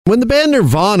When the band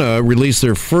Nirvana released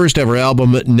their first ever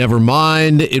album,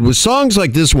 Nevermind, it was songs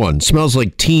like this one, Smells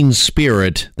Like Teen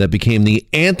Spirit, that became the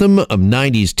anthem of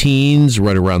 90s teens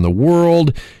right around the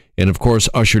world, and of course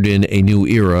ushered in a new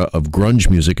era of grunge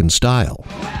music and style.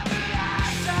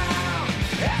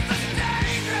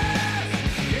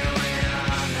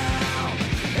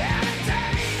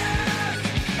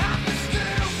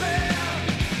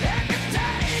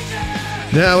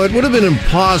 Now, it would have been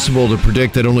impossible to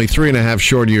predict that only 3.5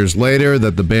 short years later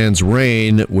that the band's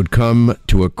reign would come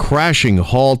to a crashing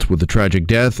halt with the tragic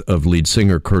death of lead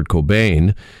singer Kurt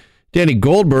Cobain. Danny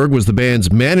Goldberg was the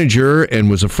band's manager and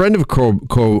was a friend of Kurt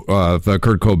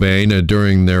Cobain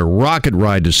during their rocket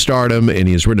ride to stardom, and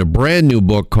he has written a brand new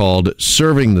book called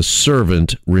Serving the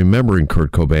Servant, Remembering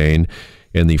Kurt Cobain.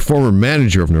 And the former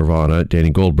manager of Nirvana, Danny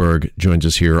Goldberg, joins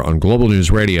us here on Global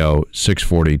News Radio,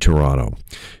 640 Toronto.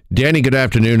 Danny, good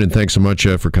afternoon, and thanks so much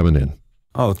for coming in.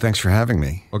 Oh, thanks for having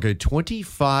me. Okay,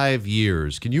 25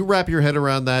 years. Can you wrap your head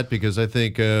around that? Because I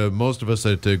think most of us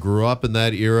that grew up in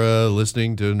that era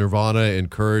listening to Nirvana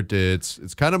and Kurt,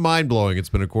 it's kind of mind-blowing. It's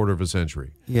been a quarter of a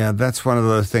century. Yeah, that's one of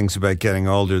the things about getting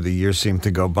older. The years seem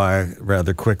to go by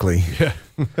rather quickly. Yeah.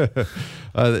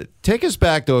 Take us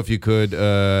back, though, if you could,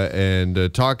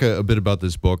 and talk a bit about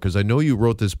this book, because I know you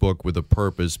wrote this book with a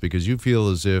purpose, because you feel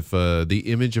as if the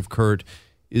image of Kurt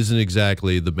isn't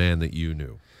exactly the man that you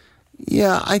knew.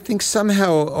 Yeah, I think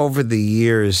somehow over the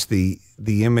years, the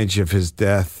image of his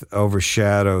death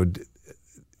overshadowed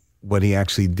what he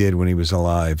actually did when he was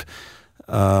alive.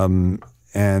 And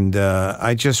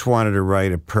I just wanted to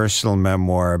write a personal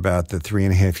memoir about the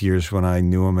 3.5 years when I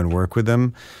knew him and worked with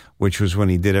him, which was when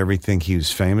he did everything he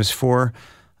was famous for.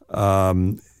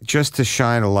 Just to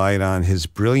shine a light on his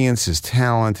brilliance, his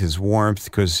talent, his warmth,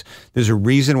 because there's a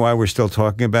reason why we're still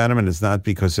talking about him, and it's not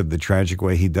because of the tragic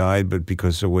way he died, but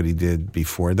because of what he did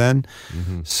before then.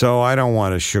 Mm-hmm. So I don't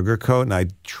want to sugarcoat, and I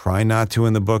try not to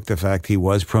in the book, the fact he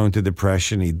was prone to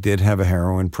depression, he did have a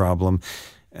heroin problem,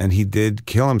 and he did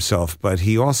kill himself, but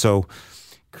he also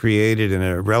created in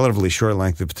a relatively short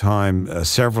length of time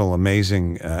several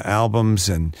amazing albums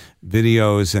and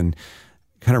videos and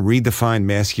kind of redefined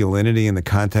masculinity in the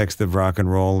context of rock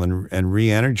and roll and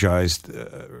re-energized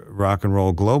rock and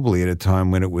roll globally at a time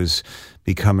when it was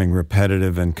becoming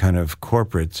repetitive and kind of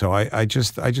corporate. So I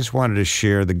just wanted to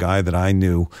share the guy that I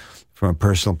knew from a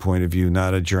personal point of view,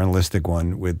 not a journalistic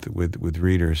one, with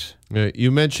readers.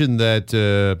 You mentioned that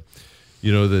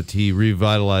that he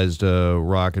revitalized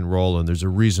rock and roll, and there's a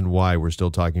reason why we're still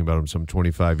talking about him some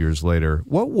 25 years later.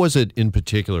 What was it in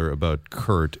particular about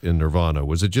Kurt in Nirvana?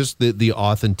 Was it just the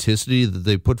authenticity that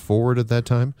they put forward at that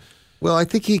time? Well, I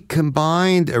think he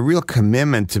combined a real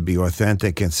commitment to be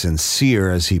authentic and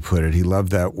sincere, as he put it. He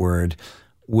loved that word,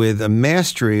 with a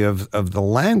mastery of the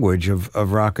language of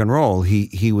rock and roll.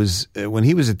 He was when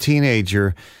he was a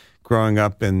teenager, growing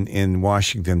up in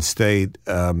Washington State,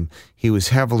 he was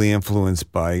heavily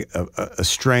influenced by a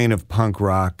strain of punk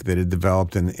rock that had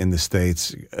developed in the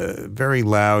States, very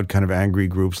loud, kind of angry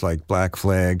groups like Black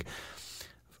Flag,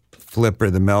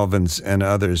 Flipper, the Melvins, and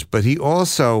others. But he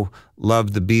also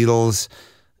loved the Beatles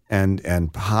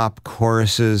and pop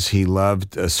choruses. He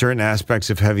loved certain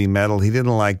aspects of heavy metal. He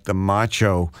didn't like the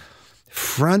macho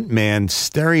frontman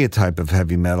stereotype of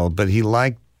heavy metal, but he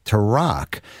liked to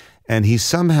rock. And he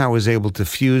somehow was able to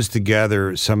fuse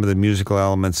together some of the musical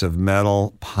elements of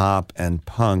metal, pop, and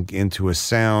punk into a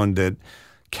sound that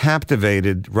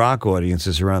captivated rock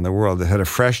audiences around the world, that had a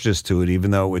freshness to it,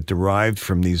 even though it derived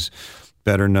from these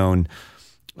better-known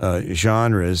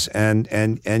genres. And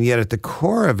yet at the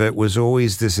core of it was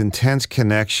always this intense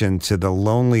connection to the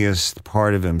loneliest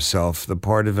part of himself, the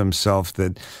part of himself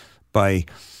that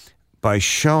by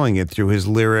showing it through his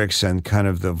lyrics and kind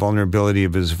of the vulnerability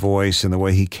of his voice and the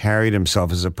way he carried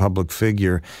himself as a public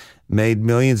figure, made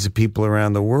millions of people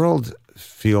around the world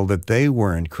feel that they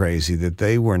weren't crazy, that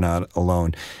they were not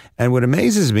alone. And what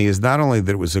amazes me is not only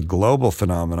that it was a global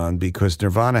phenomenon, because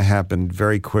Nirvana happened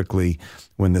very quickly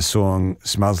when the song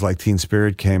Smells Like Teen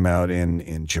Spirit came out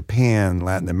in Japan,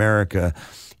 Latin America,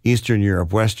 Eastern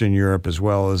Europe, Western Europe, as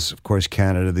well as, of course,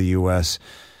 Canada, the U.S.,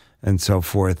 and so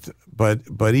forth.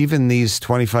 But even these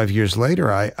 25 years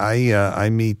later, I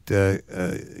meet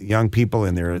young people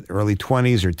in their early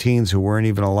 20s or teens who weren't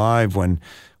even alive when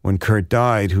Kurt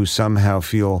died, who somehow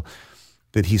feel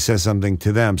that he says something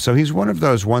to them. So he's one of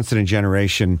those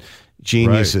once-in-a-generation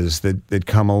geniuses that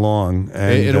come along.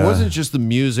 And it wasn't just the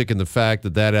music and the fact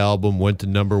that album went to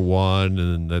 #1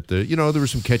 and that there were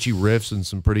some catchy riffs and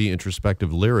some pretty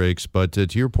introspective lyrics. But to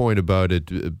your point about it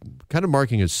kind of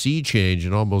marking a sea change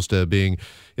and almost being,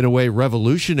 in a way,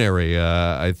 revolutionary,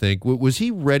 I think. Was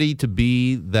he ready to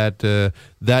be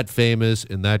that famous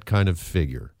and that kind of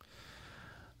figure?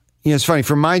 Yeah, it's funny.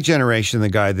 For my generation, the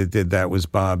guy that did that was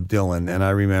Bob Dylan. And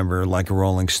I remember Like a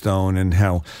Rolling Stone and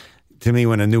how, to me,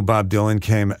 when a new Bob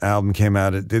Dylan album came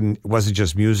out, it wasn't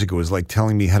just music. It was like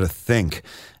telling me how to think.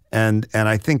 And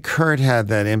I think Kurt had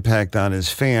that impact on his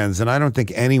fans. And I don't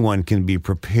think anyone can be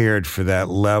prepared for that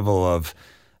level of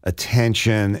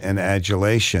attention and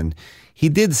adulation. He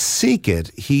did seek it.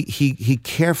 He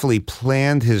carefully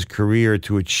planned his career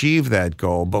to achieve that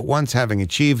goal. But once having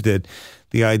achieved it,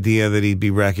 the idea that he'd be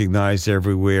recognized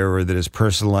everywhere or that his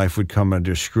personal life would come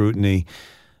under scrutiny,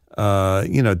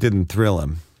 didn't thrill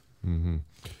him. Mm-hmm.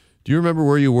 Do you remember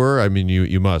where you were? I mean,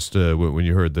 you must when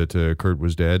you heard that Kurt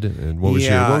was dead. And what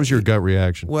was your gut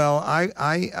reaction? Well,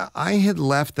 I had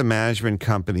left the management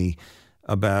company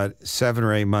about 7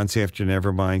 or 8 months after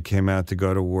Nevermind came out to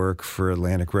go to work for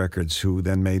Atlantic Records, who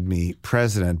then made me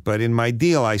president. But in my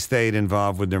deal, I stayed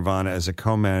involved with Nirvana as a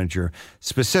co-manager,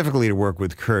 specifically to work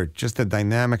with Kurt. Just the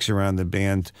dynamics around the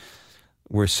band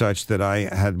were such that I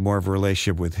had more of a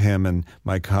relationship with him and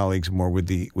my colleagues more with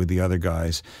the other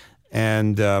guys.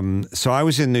 And so I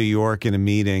was in New York in a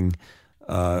meeting.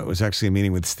 It was actually a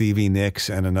meeting with Stevie Nicks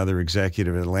and another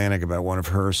executive at Atlantic about one of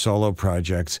her solo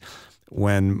projects.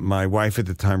 When my wife at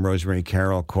the time, Rosemary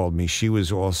Carroll, called me, she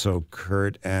was also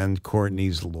Kurt and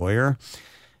Courtney's lawyer.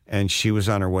 And she was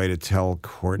on her way to tell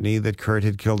Courtney that Kurt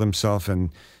had killed himself and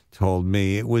told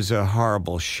me. It was a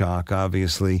horrible shock,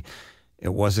 obviously.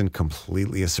 It wasn't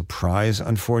completely a surprise,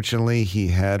 unfortunately. He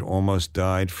had almost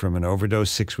died from an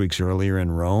overdose 6 weeks earlier in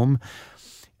Rome.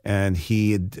 And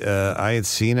I had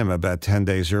seen him about 10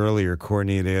 days earlier.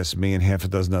 Courtney had asked me and half a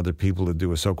dozen other people to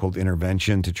do a so-called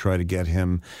intervention to try to get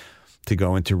him to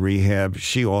go into rehab.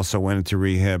 She also went into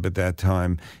rehab at that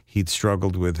time. He'd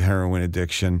struggled with heroin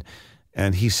addiction,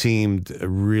 and he seemed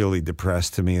really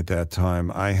depressed to me at that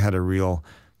time. I had a real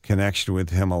connection with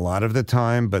him a lot of the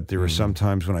time, but there were some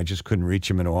times when I just couldn't reach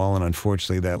him at all, and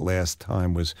unfortunately that last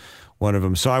time was one of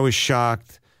them. So I was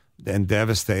shocked and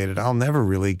devastated. I'll never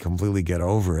really completely get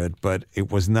over it, but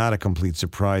it was not a complete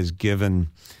surprise given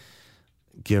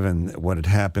what had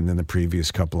happened in the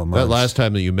previous couple of months. That last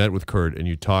time that you met with Kurt and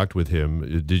you talked with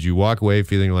him, did you walk away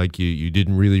feeling like you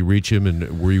didn't really reach him,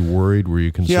 and were you worried? Were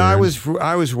you concerned? Yeah, I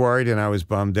was worried and I was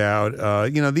bummed out.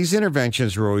 These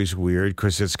interventions are always weird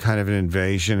because it's kind of an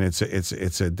invasion.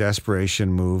 It's a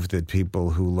desperation move that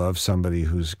people who love somebody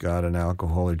who's got an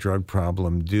alcohol or drug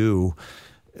problem do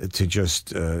to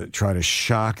just try to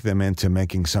shock them into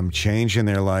making some change in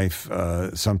their life,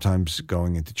 sometimes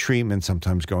going into treatment,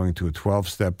 sometimes going to a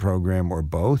 12-step program, or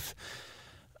both.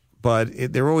 But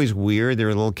they're always weird. They're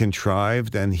a little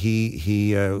contrived, and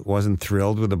he wasn't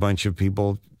thrilled with a bunch of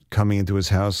people coming into his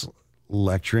house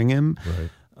lecturing him, right.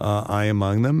 I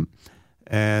among them.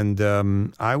 And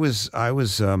I was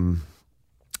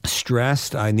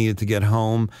stressed. I needed to get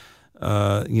home.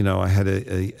 I had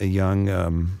a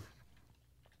young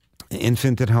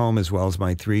infant at home as well as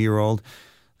my 3-year-old.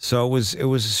 So it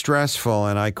was stressful,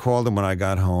 and I called him when I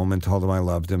got home and told him I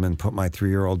loved him and put my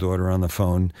 3-year-old daughter on the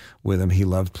phone with him. He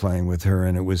loved playing with her,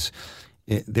 and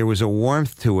there was a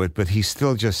warmth to it, but he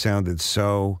still just sounded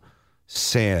so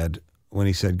sad when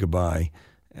he said goodbye,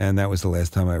 and that was the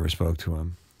last time I ever spoke to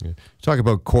him. Yeah. Talk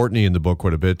about Courtney in the book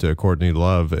quite a bit, Courtney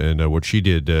Love, and what she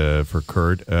did for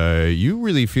Kurt. You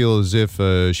really feel as if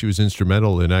she was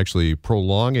instrumental in actually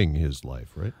prolonging his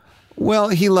life, right? Well,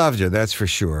 he loved her, that's for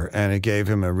sure, and it gave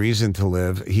him a reason to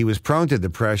live. He was prone to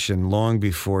depression long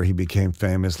before he became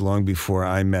famous, long before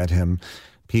I met him.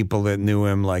 People that knew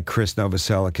him, like Chris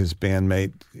Novoselic, his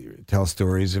bandmate, tell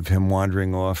stories of him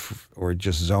wandering off or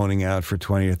just zoning out for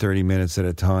 20 or 30 minutes at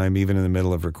a time, even in the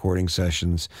middle of recording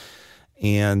sessions.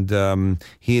 And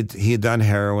he had done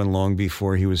heroin long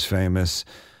before he was famous.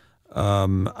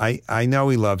 I know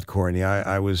he loved Courtney.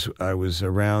 I was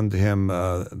around him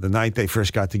the night they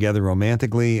first got together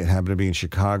romantically. It happened to be in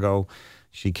Chicago.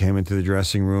 She came into the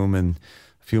dressing room, and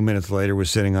a few minutes later was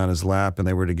sitting on his lap, and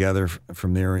they were together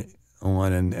from there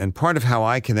on. And part of how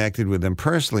I connected with him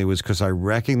personally was because I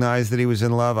recognized that he was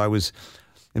in love. I was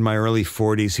in my early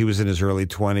 40s. He was in his early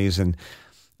 20s, and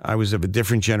I was of a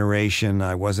different generation.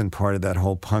 I wasn't part of that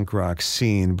whole punk rock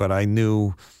scene, but I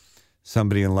knew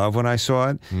somebody in love when I saw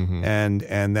it. Mm-hmm.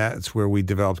 And that's where we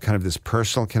developed kind of this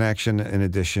personal connection in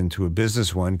addition to a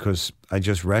business one, because I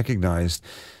just recognized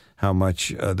how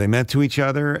much they meant to each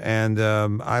other. And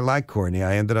I like Courtney.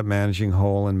 I ended up managing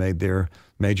Hole and made their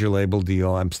major label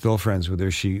deal. I'm still friends with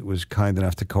her. She was kind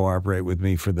enough to cooperate with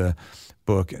me for the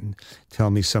book and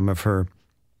tell me some of her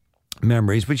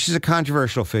memories. But she's a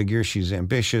controversial figure. She's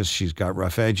ambitious. She's got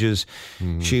rough edges.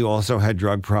 She also had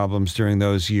drug problems during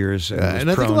those years. And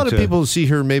I think a lot of people see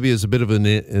her maybe as a bit of an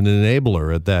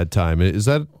enabler at that time. Is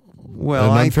that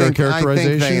well, an unfair I think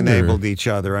characterization? they enabled each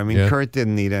other. I mean, Yeah. Kurt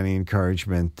didn't need any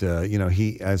encouragement.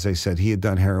 He, as I said, he had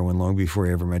done heroin long before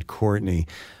he ever met Courtney.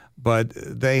 But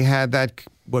they had that,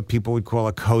 what people would call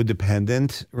a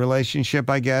codependent relationship,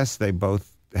 I guess. They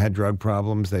both had drug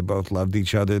problems. They both loved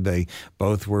each other. They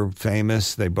both were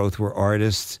famous. They both were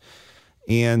artists.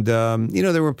 And,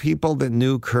 there were people that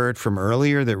knew Kurt from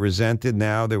earlier that resented.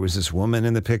 Now there was this woman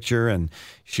in the picture, and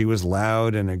she was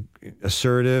loud and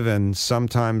assertive, and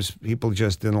sometimes people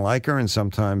just didn't like her, and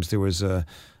sometimes there was a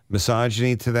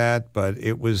misogyny to that, but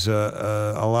it was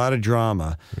a lot of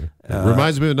drama.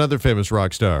 Reminds me of another famous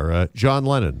rock star, John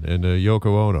Lennon and Yoko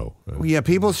Ono. Yeah,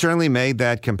 people certainly made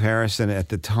that comparison at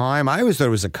the time. I always thought it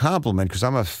was a compliment because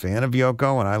I'm a fan of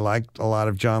Yoko, and I liked a lot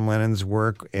of John Lennon's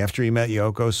work after he met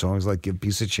Yoko. Songs like "Give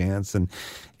Peace a Chance" and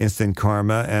 "Instant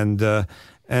Karma," and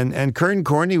Kurt and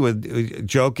Courtney would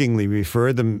jokingly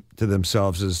refer them to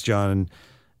themselves as John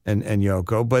and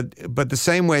Yoko, but the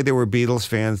same way there were Beatles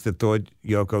fans that thought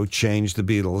Yoko changed the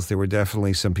Beatles, there were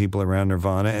definitely some people around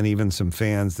Nirvana and even some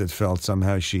fans that felt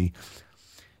somehow she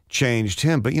changed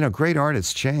him. But great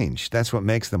artists change. That's what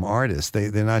makes them artists.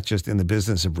 They're not just in the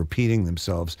business of repeating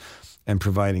themselves and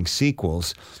providing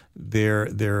sequels.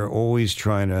 They're always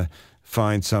trying to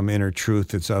find some inner truth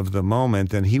that's of the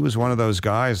moment. And he was one of those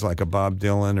guys like a Bob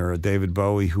Dylan or a David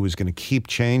Bowie who was going to keep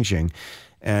changing.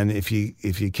 And if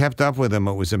you kept up with him,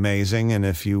 it was amazing. And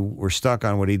if you were stuck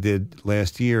on what he did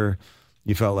last year,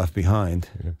 you felt left behind.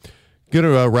 Yeah. Going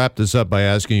to wrap this up by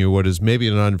asking you what is maybe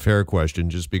an unfair question,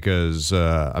 just because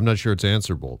I'm not sure it's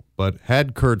answerable. But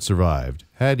had Kurt survived,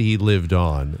 had he lived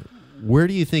on, where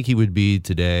do you think he would be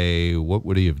today? What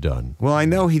would he have done? Well, I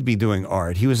know he'd be doing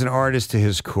art. He was an artist to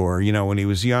his core. When he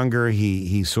was younger,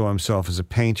 he saw himself as a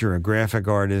painter, a graphic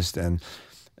artist, and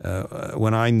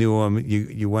when I knew him,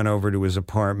 you went over to his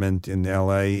apartment in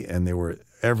L.A., and they were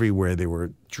everywhere. They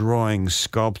were drawing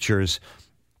sculptures,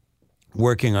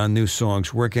 working on new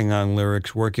songs, working on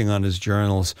lyrics, working on his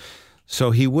journals.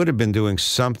 So he would have been doing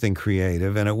something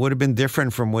creative, and it would have been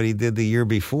different from what he did the year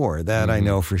before. That I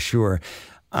know for sure.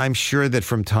 I'm sure that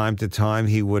from time to time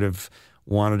he would have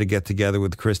wanted to get together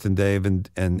with Chris and Dave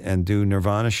and do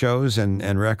Nirvana shows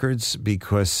and records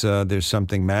because there's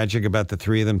something magic about the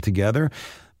three of them together.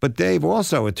 But Dave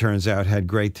also, it turns out, had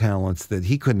great talents that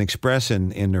he couldn't express in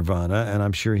Nirvana, and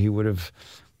I'm sure he would have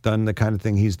done the kind of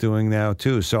thing he's doing now,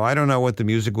 too. So I don't know what the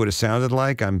music would have sounded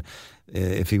like.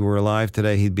 If he were alive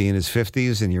today, he'd be in his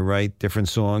 50s, and you write different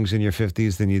songs in your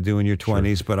 50s than you do in your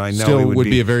 20s. Sure. But I know Still he would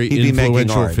be a very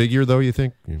influential figure, though, you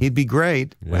think? He'd be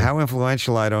great. Yeah. How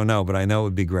influential, I don't know, but I know it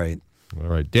would be great. All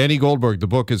right. Danny Goldberg, the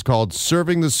book is called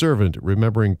Serving the Servant,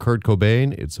 Remembering Kurt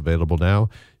Cobain. It's available now.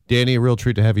 Danny, a real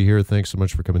treat to have you here. Thanks so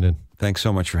much for coming in. Thanks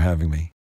so much for having me.